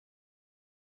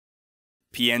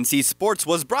PNC Sports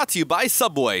was brought to you by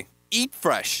Subway. Eat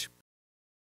fresh.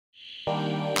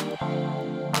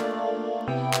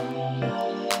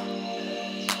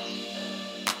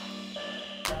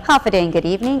 Hafa-day and good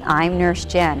evening. I'm Nurse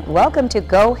Jen. Welcome to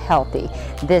Go Healthy.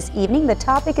 This evening, the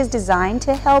topic is designed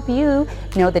to help you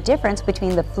know the difference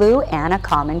between the flu and a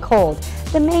common cold.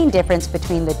 The main difference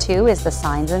between the two is the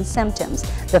signs and symptoms.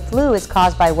 The flu is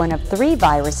caused by one of three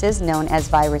viruses known as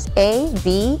virus A,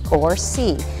 B, or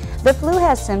C. The flu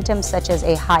has symptoms such as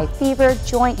a high fever,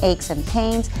 joint aches and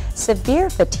pains, severe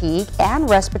fatigue, and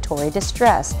respiratory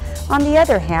distress. On the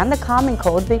other hand, the common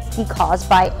cold may be caused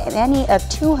by any of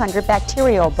 200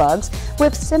 bacterial bugs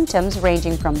with symptoms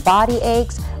ranging from body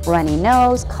aches, runny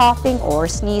nose, coughing, or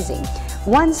sneezing.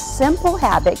 One simple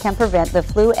habit can prevent the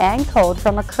flu and cold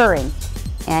from occurring.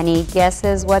 Any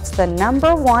guesses what's the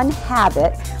 #1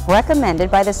 habit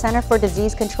recommended by the Center for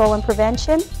Disease Control and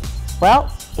Prevention?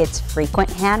 Well, it's frequent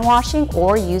hand washing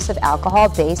or use of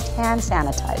alcohol-based hand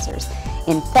sanitizers.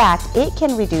 In fact, it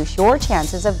can reduce your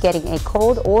chances of getting a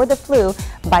cold or the flu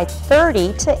by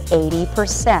 30 to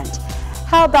 80%.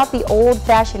 How about the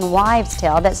old-fashioned wives'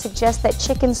 tale that suggests that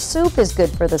chicken soup is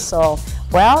good for the soul?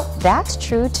 Well, that's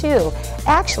true too.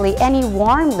 Actually, any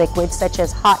warm liquid such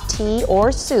as hot tea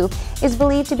or soup is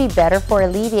believed to be better for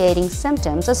alleviating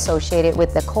symptoms associated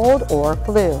with the cold or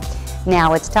flu.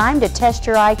 Now it's time to test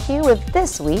your IQ with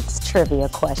this week's trivia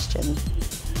question.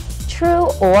 True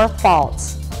or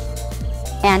false?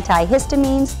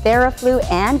 Antihistamines, Theraflu,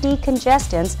 and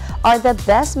decongestants are the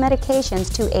best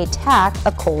medications to attack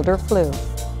a cold or flu.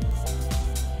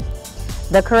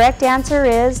 The correct answer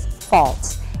is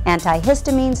false.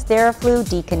 Antihistamines, Theraflu,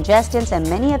 decongestants, and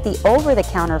many of the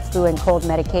over-the-counter flu and cold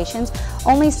medications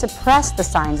only suppress the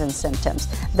signs and symptoms.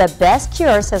 The best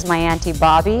cure, says my Auntie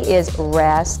Bobby, is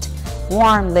rest,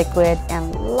 warm liquid,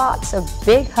 and lots of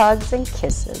big hugs and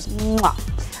kisses. Mwah.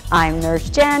 I'm Nurse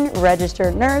Jen,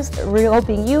 registered nurse,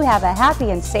 hoping you have a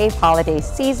happy and safe holiday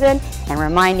season, and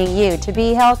reminding you to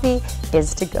be healthy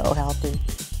is to go healthy.